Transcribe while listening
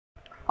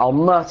Oh,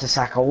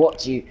 Murtasaka, what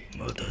do you...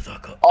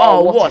 Murtasaka.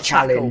 Oh, what a what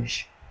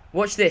challenge.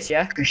 Watch this,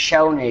 yeah?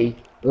 Koscielny.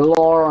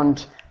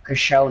 Laurent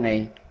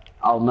Koscielny.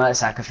 Oh,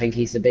 Murtasaka, think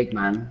he's the big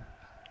man.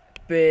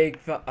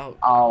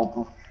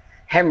 Oh,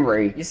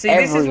 Henry. You see,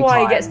 this is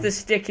why he gets the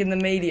stick in the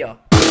media.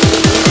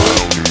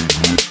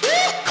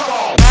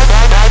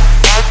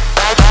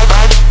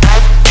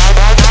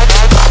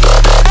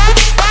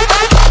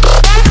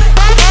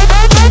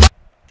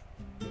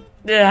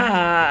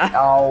 Yeah.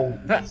 Oh.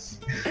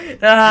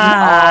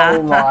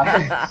 Oh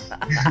my.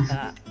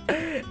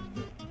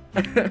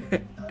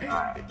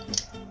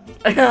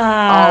 Oh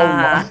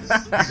my.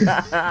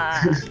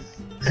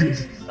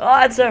 Oh,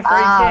 that's a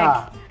free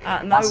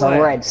kick. That's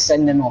a red.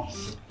 Send him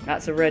off.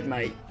 That's a red,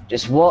 mate.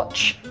 Just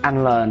watch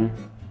and learn.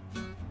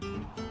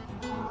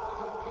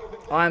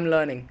 I'm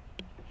learning.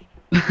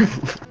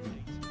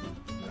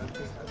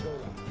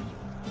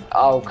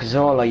 Oh,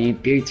 Cazorla, you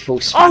beautiful Oh,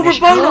 Spanish.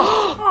 the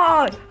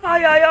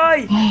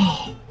Aye.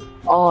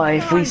 Oh,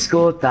 if we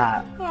scored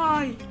that.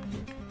 Aye.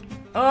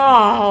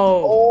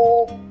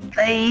 Oh. Oh,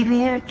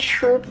 baby, a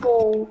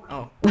triple.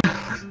 Oh.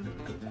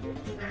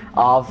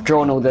 I've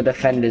drawn all the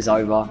defenders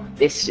over.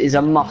 This is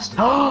a must.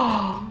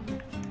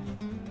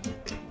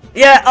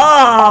 Yeah.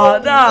 Oh,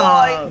 no.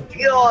 My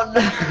God.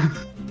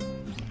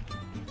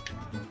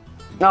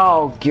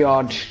 Oh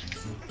God.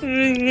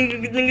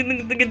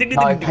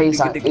 No, please.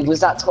 It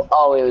was that.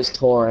 Oh, it was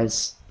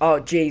Torres. Oh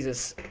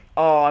Jesus.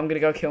 Oh, I'm gonna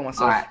go kill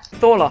myself. Right.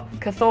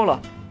 Cathola.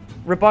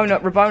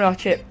 Rabona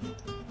chip.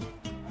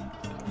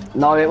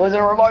 No, it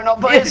wasn't Ramona,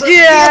 but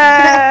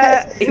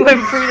yeah! He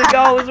went through the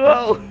goal as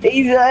well.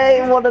 He's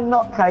what a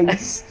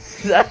nutcase.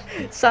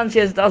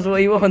 Sanchez does what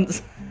he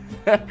wants,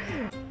 but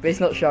he's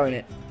not showing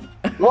it.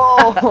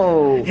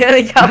 Whoa! He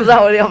only comes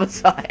out on the other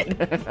side.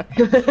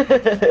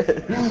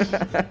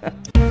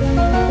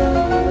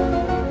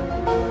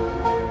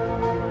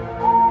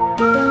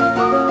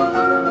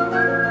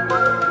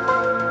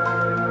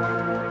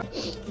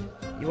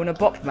 You want a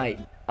bop, mate?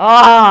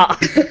 Ah!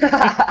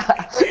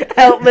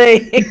 Help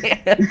me!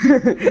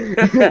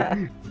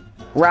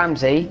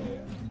 Ramsey.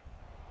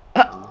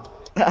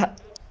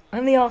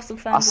 And the Arsenal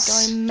fans are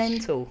going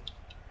mental.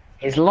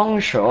 His long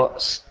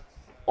shots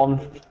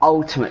on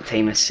Ultimate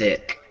Team are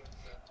sick.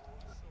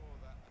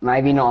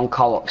 Maybe not on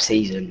co-op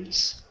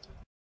seasons.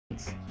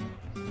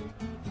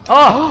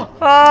 Oh!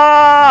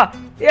 Ah!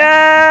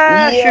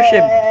 Yeah!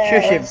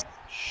 Yes!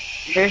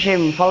 Shush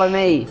him, follow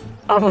me.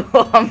 I'm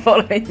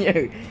following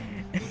you.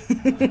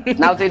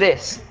 Now do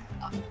this.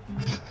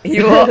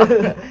 You what?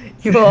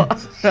 You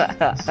what?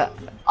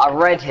 I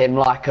read him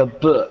like a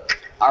book.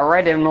 I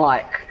read him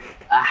like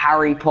a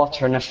Harry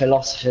Potter and a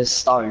Philosopher's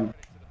Stone.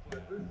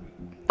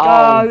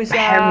 Oh,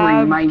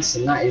 Henry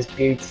Mason, that is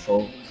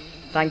beautiful.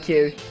 Thank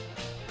you.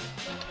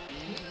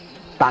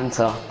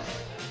 Banter.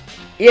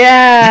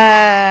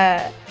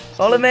 Yeah!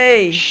 Follow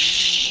me!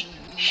 Shh.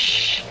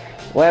 Shh.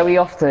 Where are we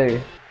off to?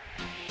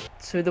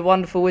 To the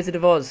wonderful Wizard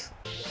of Oz.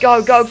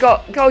 Go,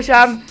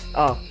 Sham!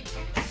 Oh.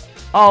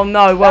 Oh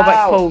no,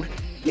 Welbeck's pulled.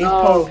 He's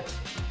pulled.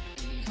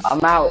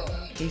 I'm out.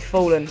 He's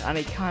fallen and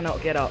he cannot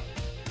get up.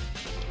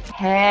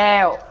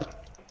 Help!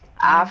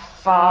 I've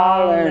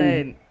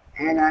fallen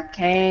and I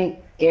can't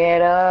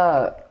get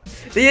up.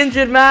 The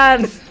injured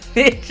man!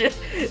 The injured...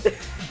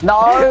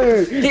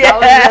 No!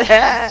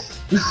 Yeah!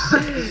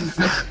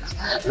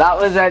 That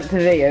was meant to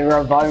be a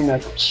Ravona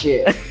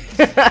chip.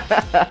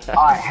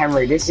 Alright,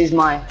 Henry, this is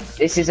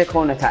a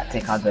corner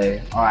tactic I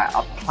do. Alright,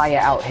 I'll play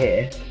it out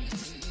here.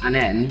 And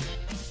then,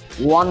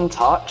 one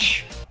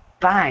touch,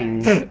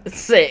 bang.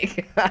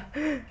 Sick.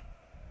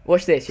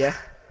 Watch this, yeah?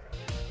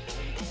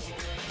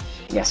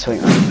 Yeah,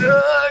 sweet man.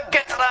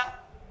 Get to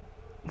that!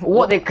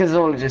 What did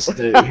Cazorla just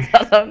do?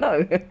 I don't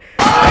know.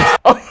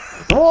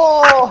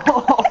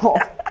 Whoa!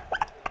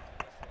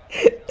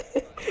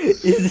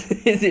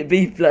 Is it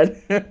beef blood?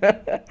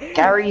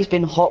 Gary's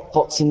been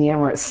hotboxing the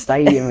Emirates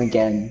Stadium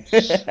again.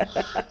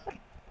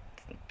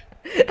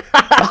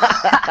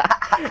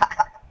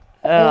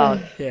 Oh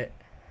shit.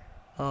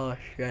 Oh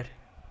shit.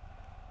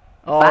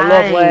 Oh,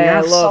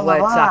 Bang, lovely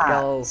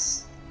tackle.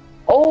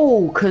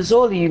 Oh,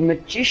 Cazorla, you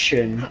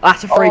magician.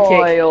 That's a free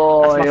kick. That's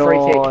my free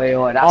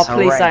kick. That's oh,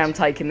 please say I'm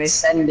taking this.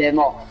 Send him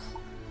off.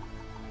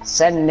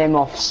 Send him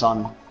off,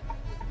 son.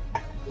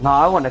 No,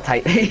 I want to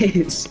take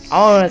this. I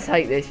want to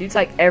take this. You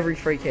take every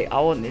free kick. I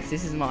want this.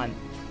 This is mine.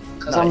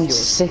 Because I'm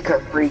sick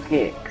of free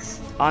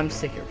kicks. I'm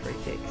sick of free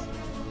kicks.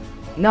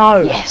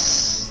 No.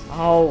 Yes.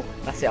 Oh,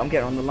 that's it. I'm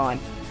getting on the line.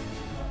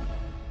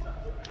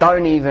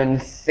 Don't even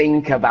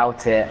think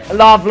about it.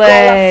 Lovely.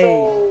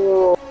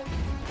 Golazo.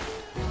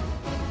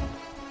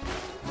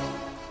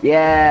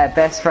 Yeah,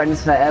 best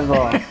friends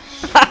forever.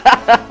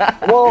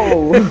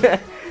 Whoa.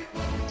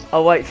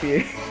 I'll wait for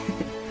you.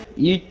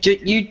 You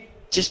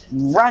just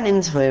ran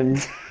into him.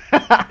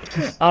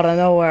 Out of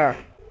nowhere.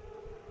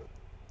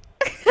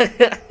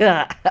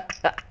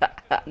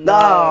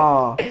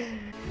 No.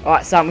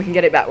 Alright, Sam, we can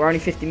get it back. We're only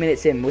 50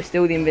 minutes in. We're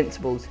still the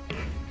Invincibles.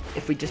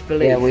 If we just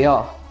believe. Yeah, we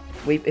are.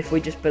 If we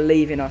just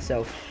believe in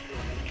ourselves.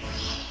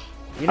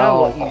 You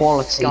know what, you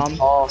quality scum.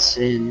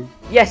 passing.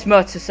 Yes,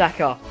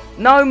 Mertesacker.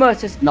 No,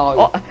 Mertesacker.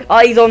 No. Oh,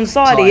 he's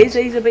onside, he is.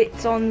 Side. He's a bit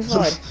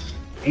onside.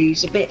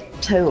 He's a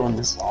bit too on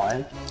the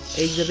side.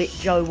 He's a bit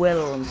Joe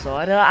Weller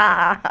onside.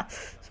 Ah!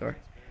 Sorry.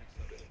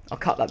 I'll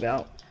cut that bit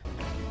out.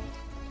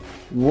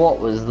 What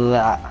was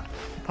that?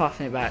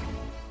 Passing it back.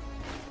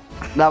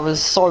 That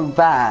was so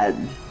bad.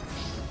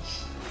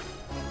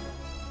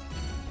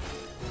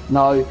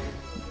 No.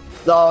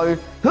 No.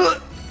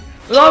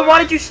 No,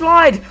 why did you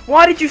slide?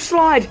 Why did you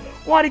slide?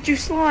 Why did you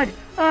slide?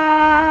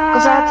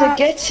 Because I had to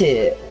get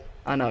it.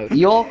 I know.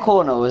 Your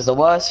corner was the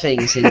worst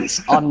thing since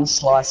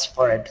unsliced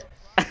bread.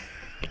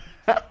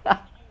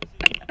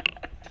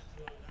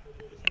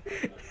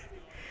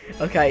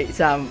 Okay,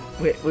 Sam,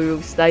 we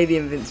will stay the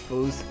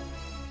Invincibles.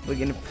 We're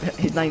gonna.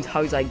 His name's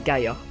Jose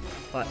Gaya.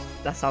 Like,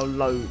 that's how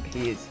low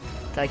he is.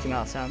 Take him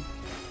out, Sam.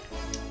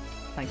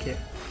 Thank you.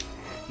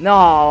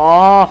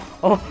 No.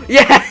 Oh,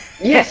 yeah.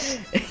 Yes.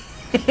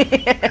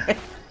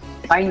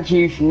 Thank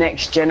you for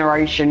next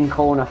generation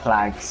corner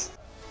flags.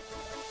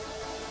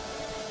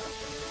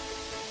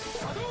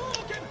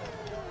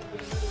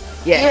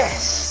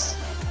 Yes.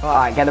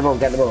 Alright, get the ball,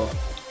 get the ball.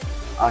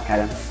 Okay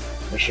then,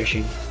 we're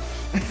shushing.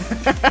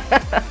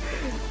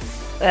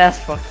 That's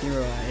fucking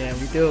right, yeah,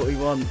 we do what we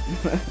want.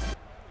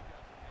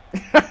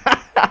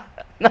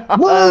 No!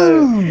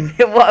 Woo!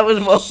 Why was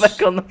more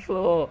back on the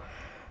floor?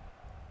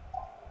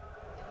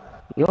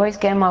 You always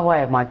get in my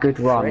way of my good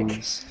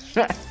runs.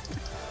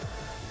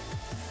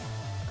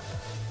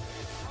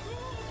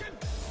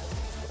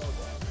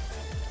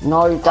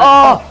 No, that's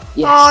Oh!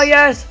 yes. Oh,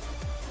 yes!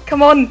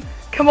 Come on!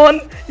 Come on!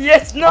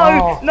 Yes! No!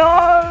 Oh.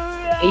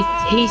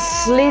 No! He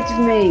slid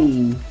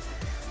me.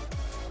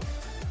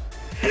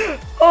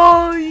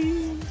 Oh!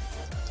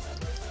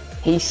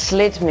 He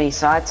slid me,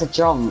 so I had to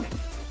jump.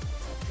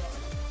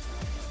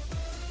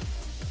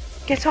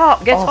 Get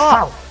up! Get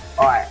up!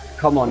 Alright,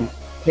 come on.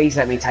 Please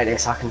let me take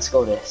this. I can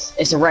score this.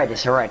 It's a red.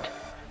 It's a red.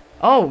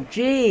 Oh,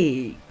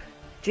 Jeep!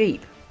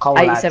 Jeep. Cole,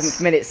 87th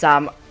lads. minute,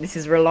 Sam. This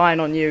is relying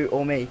on you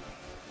or me.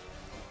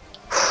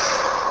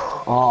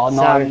 Oh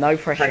no! Sam, no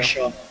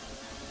pressure.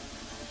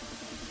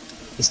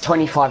 It's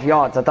 25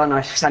 yards. I don't know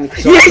if it's only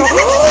because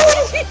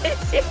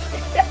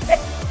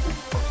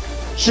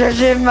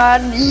Shit,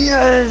 man!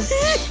 Yes!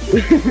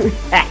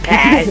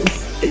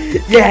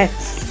 Yes!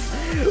 Yes!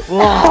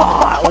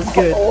 Wow, that was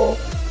good.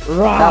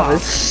 Right. That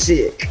was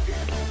sick.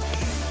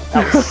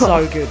 That was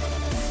so good.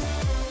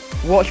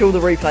 Watch all the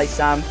replays,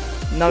 Sam.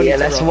 No need Yeah, to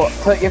let's rush.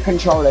 put your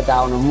controller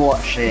down and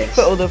watch this.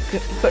 Put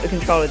the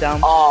controller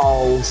down.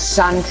 Oh,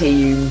 Santi,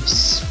 you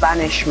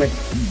Spanish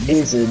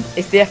wizard.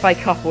 It's the FA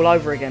Cup all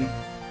over again.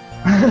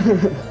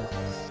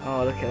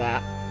 Oh, look at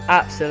that.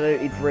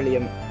 Absolutely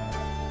brilliant.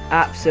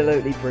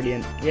 Absolutely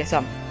brilliant. Yes,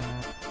 Sam.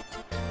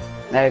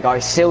 There we go.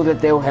 Seal the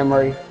deal,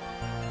 Henry.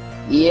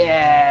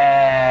 Yes.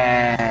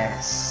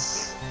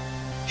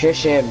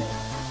 Shush him.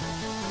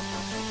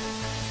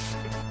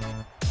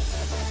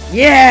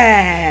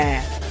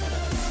 Yeah!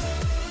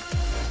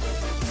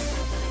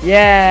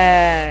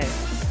 Yay!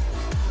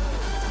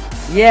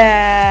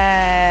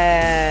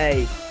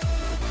 Yay!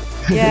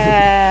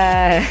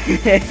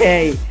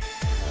 Yay!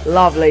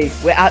 Lovely.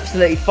 We're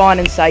absolutely fine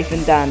and safe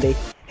and dandy.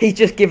 He's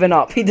just given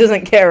up. He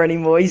doesn't care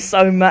anymore. He's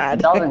so mad.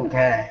 He doesn't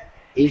care.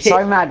 He's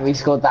so mad we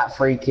scored that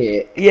free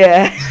kick.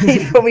 Yeah,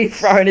 he's probably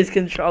throwing his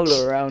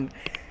controller around.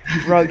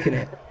 Broken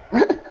it.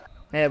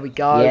 There we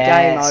go. Yes.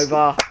 Game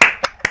over.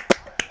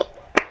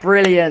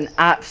 Brilliant.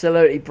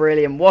 Absolutely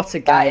brilliant. What a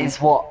game. That is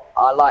what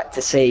I like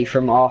to see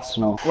from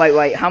Arsenal.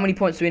 Wait. How many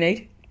points do we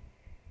need?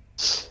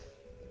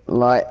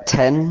 Like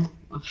 10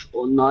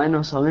 or 9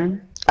 or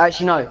something.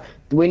 Actually, no.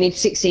 We need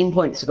 16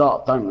 points to go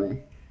up, don't we?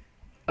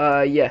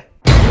 Yeah.